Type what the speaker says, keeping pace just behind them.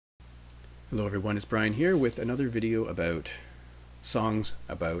Hello everyone, it's Brian here with another video about songs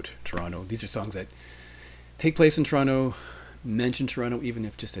about Toronto. These are songs that take place in Toronto, mention Toronto even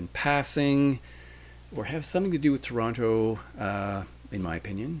if just in passing, or have something to do with Toronto, in my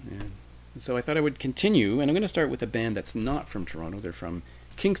opinion. And so I thought I would continue, and I'm going to start with a band that's not from Toronto. They're from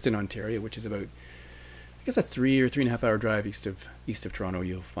Kingston, Ontario, which is about, I guess, a 3.5 hour drive east of Toronto.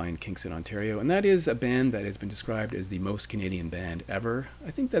 You'll find Kingston, Ontario, and that is a band that has been described as the most Canadian band ever. I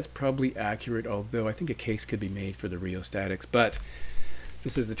think that's probably accurate, although I think a case could be made for the Rheostatics. But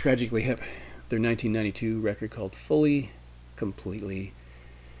this is the Tragically Hip, their 1992 record called Fully, Completely,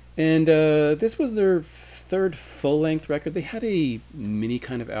 and this was their third full-length record. They had a mini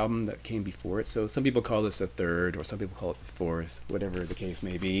kind of album that came before it, so some people call this a third, or some people call it the fourth, whatever the case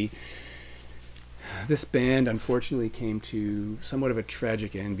may be. This band unfortunately came to somewhat of a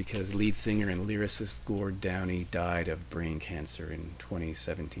tragic end because lead singer and lyricist Gord Downie died of brain cancer in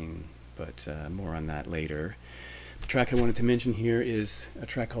 2017, but more on that later. The track I wanted to mention here is a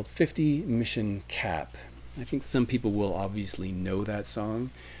track called 50 Mission Cap. I think some people will obviously know that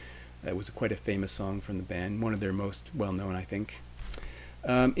song. It was quite a famous song from the band, one of their most well-known, I think.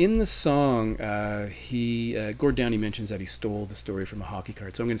 In the song, Gord Downie mentions that he stole the story from a hockey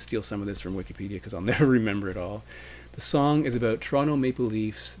card, so I'm going to steal some of this from Wikipedia because I'll never remember it all. The song is about Toronto Maple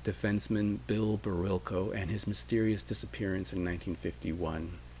Leafs defenseman Bill Barilko and his mysterious disappearance in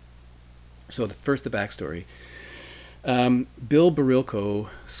 1951. So the backstory. Bill Barilko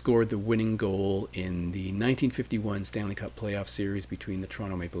scored the winning goal in the 1951 Stanley Cup playoff series between the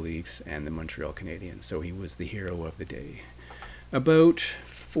Toronto Maple Leafs and the Montreal Canadiens, so he was the hero of the day. About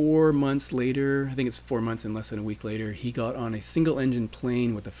 4 months later, I think it's 4 months and less than a week later, he got on a single-engine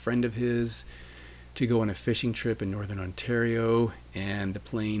plane with a friend of his to go on a fishing trip in northern Ontario, and the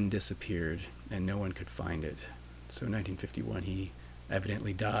plane disappeared, and no one could find it. So in 1951, he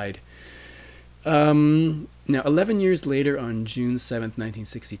evidently died. Now, 11 years later, on June 7th,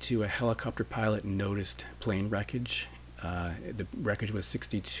 1962, a helicopter pilot noticed plane wreckage. The wreckage was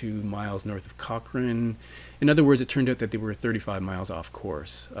 62 miles north of Cochrane. In other words, it turned out that they were 35 miles off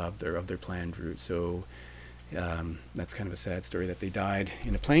course of their planned route. So that's kind of a sad story that they died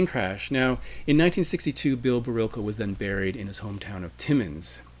in a plane crash. Now, in 1962, Bill Barilko was then buried in his hometown of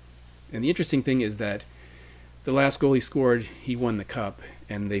Timmins. And the interesting thing is that the last goal he scored, he won the cup,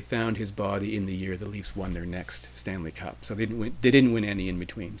 and they found his body in the year the Leafs won their next Stanley Cup. So they didn't win any in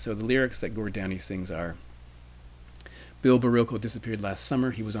between. So the lyrics that Gord Downie sings are, Bill Barilko disappeared last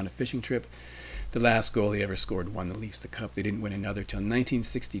summer. He was on a fishing trip. The last goal he ever scored won the Leafs the cup. They didn't win another till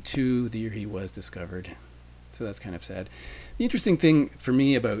 1962, the year he was discovered. So that's kind of sad. The interesting thing for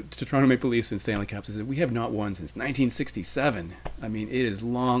me about the Toronto Maple Leafs and Stanley Cups is that we have not won since 1967. I mean, it is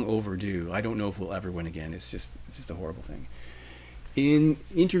long overdue. I don't know if we'll ever win again. It's just a horrible thing. In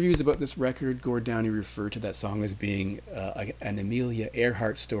interviews about this record, Gord Downie referred to that song as being an Amelia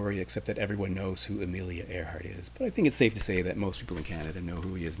Earhart story, except that everyone knows who Amelia Earhart is. But I think it's safe to say that most people in Canada know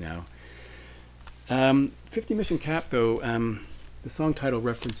who he is now. 50 Mission Cap, though, the song title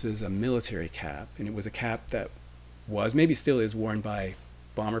references a military cap, and it was a cap that was, maybe still is, worn by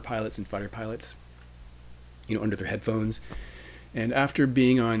bomber pilots and fighter pilots, under their headphones. And after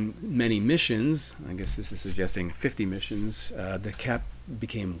being on many missions, I guess this is suggesting 50 missions, the cap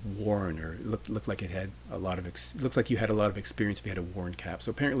became worn, or looked like it had a lot of looks like you had a lot of experience if you had a worn cap.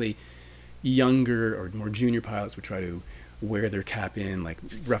 So apparently, younger or more junior pilots would try to wear their cap in, like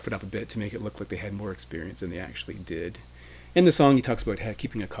rough it up a bit to make it look like they had more experience than they actually did. In the song, he talks about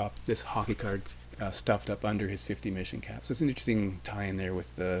keeping this hockey card stuffed up under his 50 mission cap. So it's an interesting tie-in there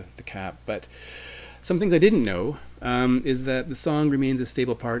with the cap. But some things I didn't know is that the song remains a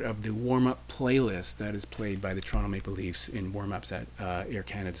stable part of the warm-up playlist that is played by the Toronto Maple Leafs in warm-ups at Air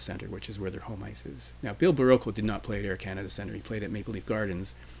Canada Centre, which is where their home ice is. Now, Bill Barilko did not play at Air Canada Centre. He played at Maple Leaf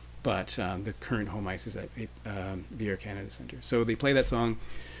Gardens, but the current home ice is at the Air Canada Centre. So they play that song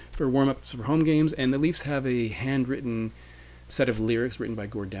for warm-ups for home games, and the Leafs have a handwritten set of lyrics written by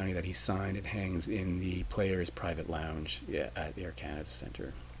Gord Downie that he signed. It hangs in the players' private lounge at Air Canada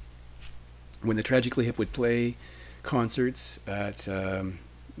Centre. When the Tragically Hip would play concerts at the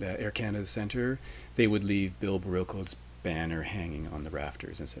Air Canada Centre, they would leave Bill Barilko's banner hanging on the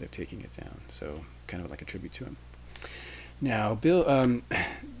rafters instead of taking it down. So kind of like a tribute to him. Now,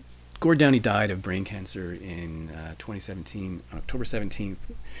 Gord Downie died of brain cancer in 2017, on October 17th.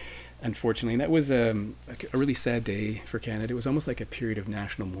 Unfortunately, that was a really sad day for Canada. It was almost like a period of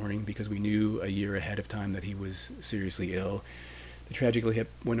national mourning because we knew a year ahead of time that he was seriously ill. The Tragically Hip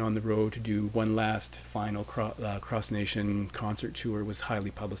went on the road to do one last final cross-nation concert tour. It was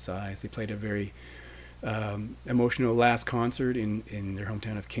highly publicized. They played a very emotional last concert in their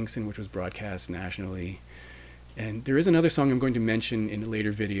hometown of Kingston, which was broadcast nationally. And there is another song I'm going to mention in a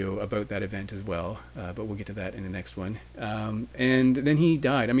later video about that event as well, but we'll get to that in the next one. And then he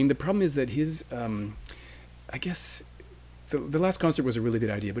died. I mean, the problem is that his, I guess, the last concert was a really good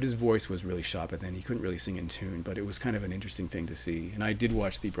idea, but his voice was really shot, but then he couldn't really sing in tune, but it was kind of an interesting thing to see. And I did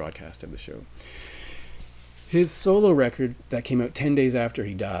watch the broadcast of the show. His solo record that came out 10 days after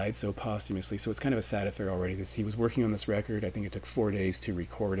he died, so posthumously, so it's kind of a sad affair already. He was working on this record. I think it took 4 days to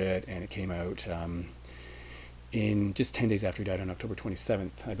record it, and it came out in just 10 days after he died on October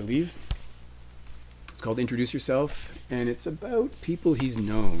 27th, I believe. It's called Introduce Yourself, and it's about people he's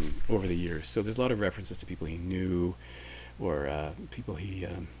known over the years. So there's a lot of references to people he knew or people he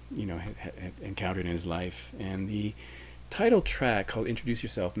had encountered in his life. And the title track called Introduce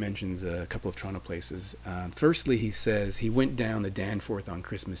Yourself mentions a couple of Toronto places. Firstly, he says he went down the Danforth on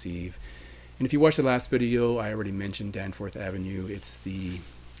Christmas Eve. And if you watched the last video, I already mentioned Danforth Avenue. It's the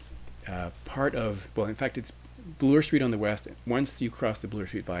part of, well, in fact, it's Bloor Street on the west. Once you cross the Bloor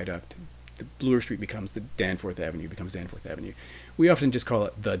Street Viaduct, the Bloor Street becomes the Danforth Avenue, becomes Danforth Avenue. We often just call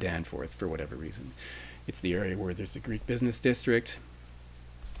it the Danforth for whatever reason. It's the area where there's the Greek business district.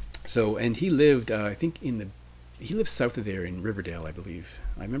 So, and he lived, I think he lived south of there in Riverdale, I believe.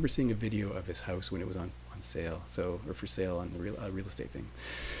 I remember seeing a video of his house when it was on sale, or for sale on the real estate thing.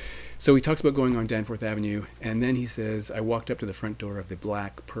 So he talks about going on Danforth Avenue, and then he says, I walked up to the front door of the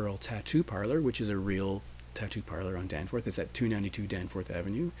Black Pearl Tattoo Parlor, which is a real tattoo parlor on Danforth. It's at 292 Danforth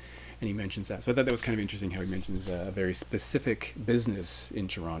Avenue, and he mentions that. So I thought that was kind of interesting how he mentions a very specific business in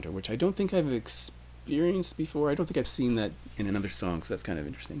Toronto, which I don't think I've experienced before. I don't think I've seen that in another song, so that's kind of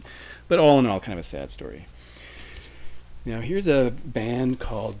interesting. But all in all, kind of a sad story. Now here's a band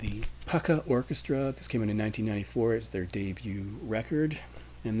called the Pucka Orchestra. This came out in 1994. It's their debut record.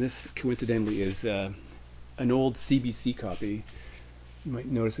 And this, coincidentally, is an old CBC copy. You might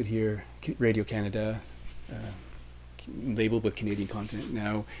notice it here, Radio Canada, labeled with Canadian content.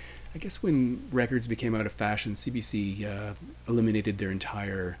 Now, I guess when records became out of fashion, CBC eliminated their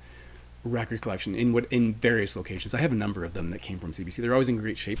entire record collection in various locations. I have a number of them that came from CBC. They're always in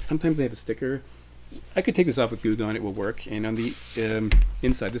great shape. Sometimes they have a sticker. I could take this off with glue gun, it will work. And on the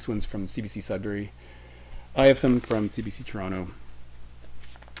inside, this one's from CBC Sudbury. I have some from CBC Toronto.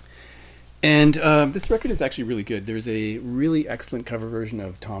 And this record is actually really good. There's a really excellent cover version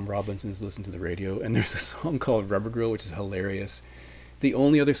of Tom Robinson's Listen to the Radio, and there's a song called Rubber Girl, which is hilarious. The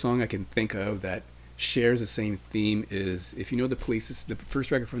only other song I can think of that shares the same theme is, if you know the Police, the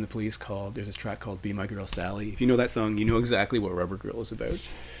first record from the Police there's this track called Be My Girl Sally. If you know that song, you know exactly what Rubber Girl is about.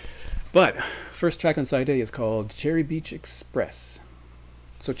 But first track on side A is called Cherry Beach Express.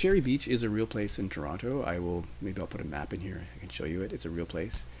 So Cherry Beach is a real place in Toronto. Maybe I'll put a map in here. I can show you it. It's a real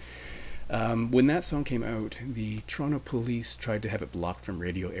place. When that song came out, the Toronto Police tried to have it blocked from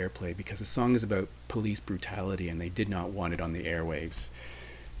radio airplay because the song is about police brutality and they did not want it on the airwaves.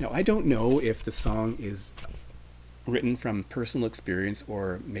 Now, I don't know if the song is written from personal experience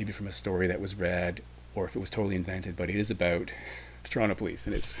or maybe from a story that was read or if it was totally invented, but it is about Toronto Police,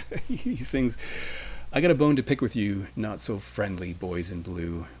 and it's he sings, I got a bone to pick with you, not so friendly boys in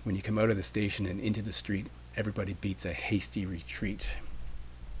blue. When you come out of the station and into the street, everybody beats a hasty retreat.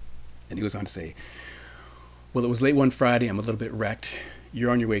 And he goes on to say, well, it was late one Friday, I'm a little bit wrecked. You're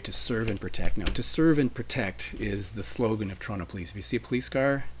on your way to serve and protect. Now, to serve and protect is the slogan of Toronto Police. If you see a police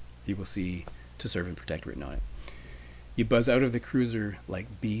car, you will see to serve and protect written on it. You buzz out of the cruiser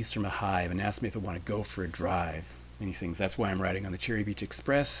like bees from a hive and ask me if I want to go for a drive. And he sings, that's why I'm riding on the Cherry Beach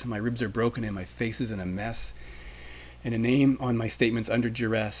Express. My ribs are broken and my face is in a mess. And a name on my statement's under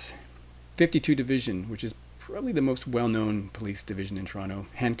duress. 52 Division, which is probably the most well-known police division in Toronto.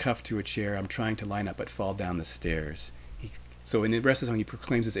 Handcuffed to a chair, I'm trying to line up but fall down the stairs. So in the rest of the song, he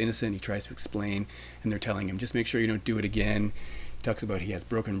proclaims it's innocent. He tries to explain, and they're telling him, just make sure you don't do it again. He talks about he has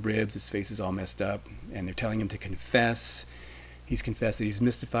broken ribs, his face is all messed up, and they're telling him to confess. He's confessed that he's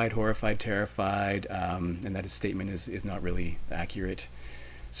mystified, horrified, terrified, and that his statement is not really accurate.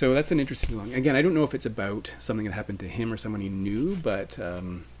 So that's an interesting song. Again, I don't know if it's about something that happened to him or someone he knew, but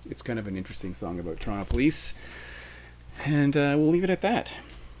it's kind of an interesting song about Toronto Police. And we'll leave it at that.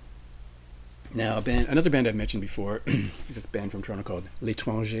 Now, another band I've mentioned before is this band from Toronto called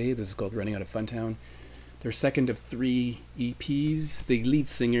L'Étranger. This is called Running Out of Funtown. Their second of 3 EPs. The lead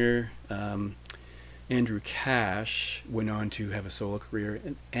singer, Andrew Cash, went on to have a solo career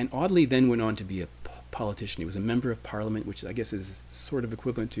and oddly then went on to be a politician. He was a member of Parliament, which I guess is sort of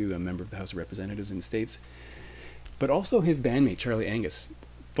equivalent to a member of the House of Representatives in the States. But also his bandmate, Charlie Angus,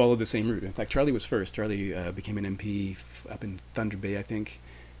 followed the same route. In fact, Charlie was first. Charlie became an MP up in Thunder Bay, I think.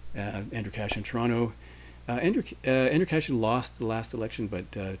 Andrew Cash in Toronto. Andrew Cash lost the last election, but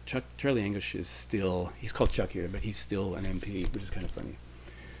Charlie English is still, he's called Chuck here, but he's still an MP, which is kind of funny.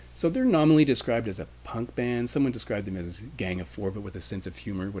 So they're nominally described as a punk band. Someone described them as Gang of Four, but with a sense of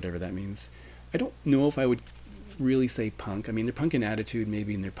humor, whatever that means. I don't know if I would really say punk. I mean, they're punk in attitude,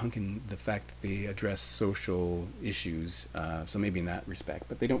 maybe, and they're punk in the fact that they address social issues, so maybe in that respect,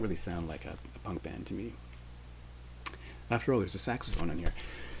 but they don't really sound like a punk band to me. After all, there's a saxophone on here.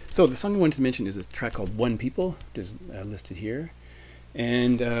 So the song I wanted to mention is a track called One People, which is listed here.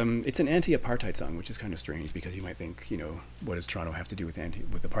 And it's an anti-apartheid song, which is kind of strange because you might think, you know, what does Toronto have to do with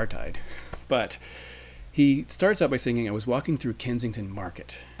apartheid? But he starts out by singing, I was walking through Kensington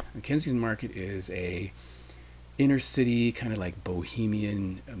Market. And Kensington Market is a inner city kind of like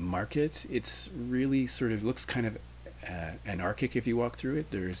bohemian market. It's really sort of looks kind of anarchic if you walk through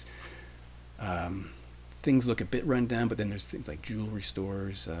it. There's things look a bit run down, but then there's things like jewelry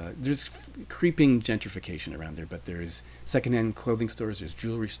stores. There's creeping gentrification around there, but there's secondhand clothing stores, there's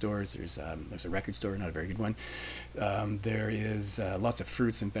jewelry stores, there's a record store, not a very good one. There is lots of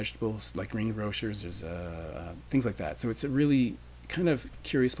fruits and vegetables, like greengrocers, there's things like that. So it's a really kind of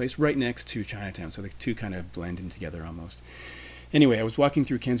curious place right next to Chinatown, so the two kind of blend in together almost. Anyway, I was walking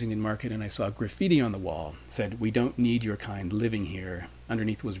through Kensington Market and I saw graffiti on the wall. It said, "We don't need your kind living here."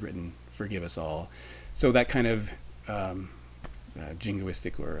 Underneath was written, "Forgive us all." So that kind of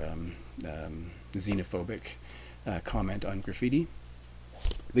jingoistic or xenophobic comment on graffiti.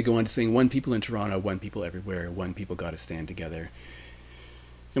 They go on to sing, "One people in Toronto, one people everywhere, one people got to stand together.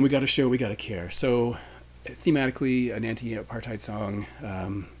 And we got to show, we got to care." So thematically, an anti-apartheid song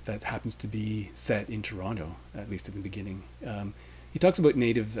that happens to be set in Toronto, at least in the beginning. He talks about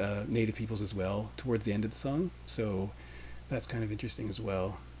native peoples as well towards the end of the song, so that's kind of interesting as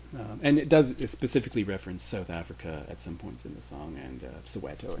well. And it does specifically reference South Africa at some points in the song, and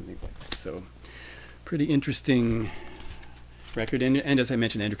Soweto and things like that. So pretty interesting record. And as I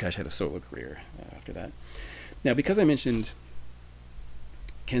mentioned, Andrew Cash had a solo career after that. Now, because I mentioned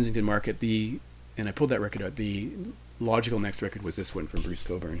Kensington Market, and I pulled that record out, the logical next record was this one from Bruce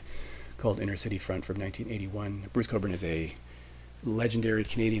Cockburn called Inner City Front from 1981. Bruce Cockburn is a legendary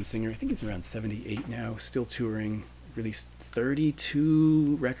Canadian singer. I think he's around 78 now, still touring. Released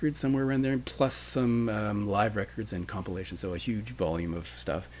 32 records, somewhere around there, plus some live records and compilations, so a huge volume of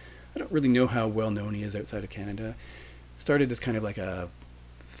stuff. I don't really know how well known he is outside of Canada. Started as kind of like a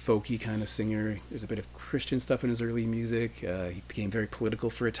folky kind of singer. There's a bit of Christian stuff in his early music. He became very political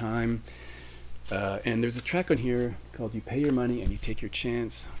for a time. And there's a track on here called "You Pay Your Money and You Take Your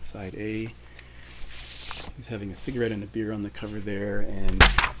Chance," side A. He's having a cigarette and a beer on the cover there, and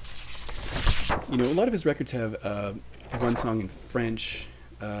you know, a lot of his records have one song in French,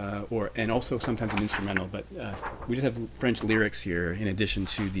 and also sometimes an instrumental, but we just have French lyrics here in addition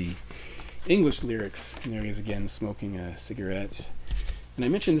to the English lyrics. And there he is again smoking a cigarette. And I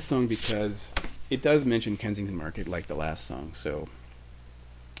mentioned this song because it does mention Kensington Market like the last song. So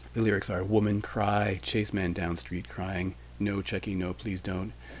the lyrics are, "Woman cry, chase man down street crying, no Chucky, no please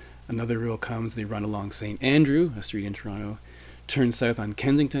don't. Another reel comes, they run along St. Andrew," a street in Toronto, "turn south on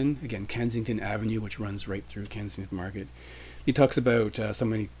Kensington," again Kensington Avenue, which runs right through Kensington Market. He talks about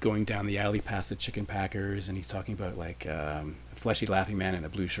somebody going down the alley past the chicken packers, and he's talking about like a fleshy laughing man in a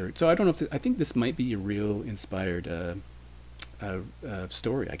blue shirt. So I don't know if I think this might be a real inspired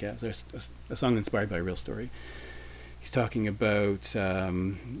story, I guess. There's a song inspired by a real story. He's talking about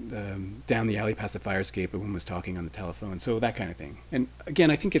down the alley past the fire escape, a woman was talking on the telephone, so that kind of thing. And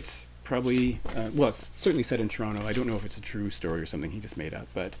again, I think it's probably, well, it's certainly set in Toronto. I don't know if it's a true story or something he just made up,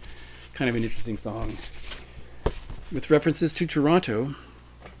 but kind of an interesting song with references to Toronto.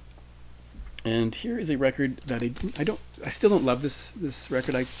 And here is a record that I still don't love this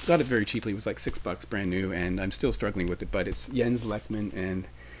record. I got it very cheaply. It was like $6 brand new, and I'm still struggling with it, but it's Jens Lekman and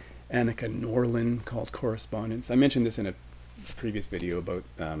Annika Norlin called "Correspondence." I mentioned this in a previous video about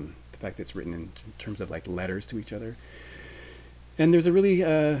the fact that it's written in terms of like letters to each other. And there's a really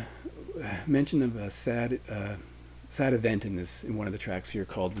mention of a sad event in one of the tracks here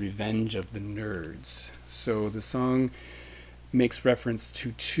called "Revenge of the Nerds." So the song makes reference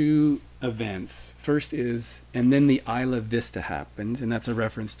to two events. First is, and then the Isla Vista happened, and that's a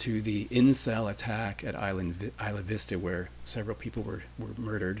reference to the incel attack at Isla Vista where several people were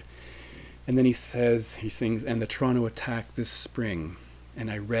murdered. And then he sings, "And the Toronto attack this spring,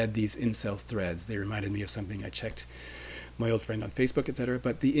 and I read these incel threads. They reminded me of something I checked my old friend on Facebook, etc."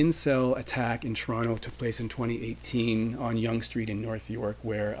 But the incel attack in Toronto took place in 2018 on Yonge Street in North York,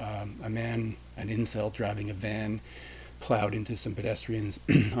 where an incel driving a van plowed into some pedestrians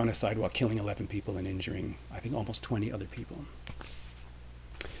on a sidewalk, killing 11 people and injuring, I think, almost 20 other people.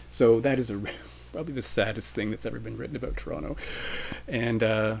 So that is a probably the saddest thing that's ever been written about Toronto. And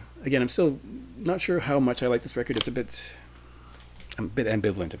again, I'm still not sure how much I like this record. I'm a bit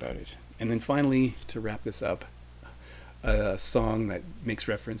ambivalent about it. And then finally, to wrap this up, a song that makes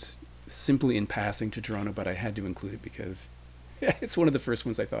reference simply in passing to Toronto, but I had to include it because it's one of the first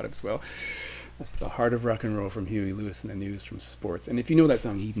ones I thought of as well. That's The Heart of Rock and Roll from Huey Lewis and the News from Sports. And if you know that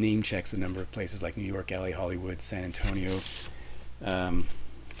song, he name checks a number of places like New York, LA, Hollywood, San Antonio, the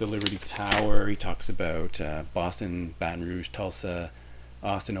Liberty Tower. He talks about Boston, Baton Rouge, Tulsa,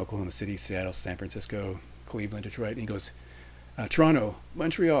 Austin, Oklahoma City, Seattle, San Francisco, Cleveland, Detroit. And he goes, Toronto,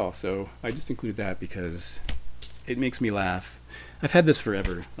 Montreal. So I just included that because it makes me laugh. I've had this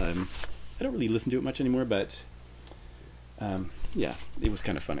forever. I don't really listen to it much anymore, but yeah, it was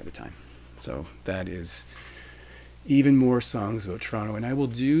kind of fun at the time. So that is even more songs about Toronto. And I will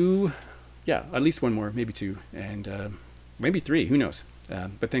do, yeah, at least one more, maybe two, and maybe three, who knows.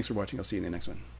 But thanks for watching. I'll see you in the next one.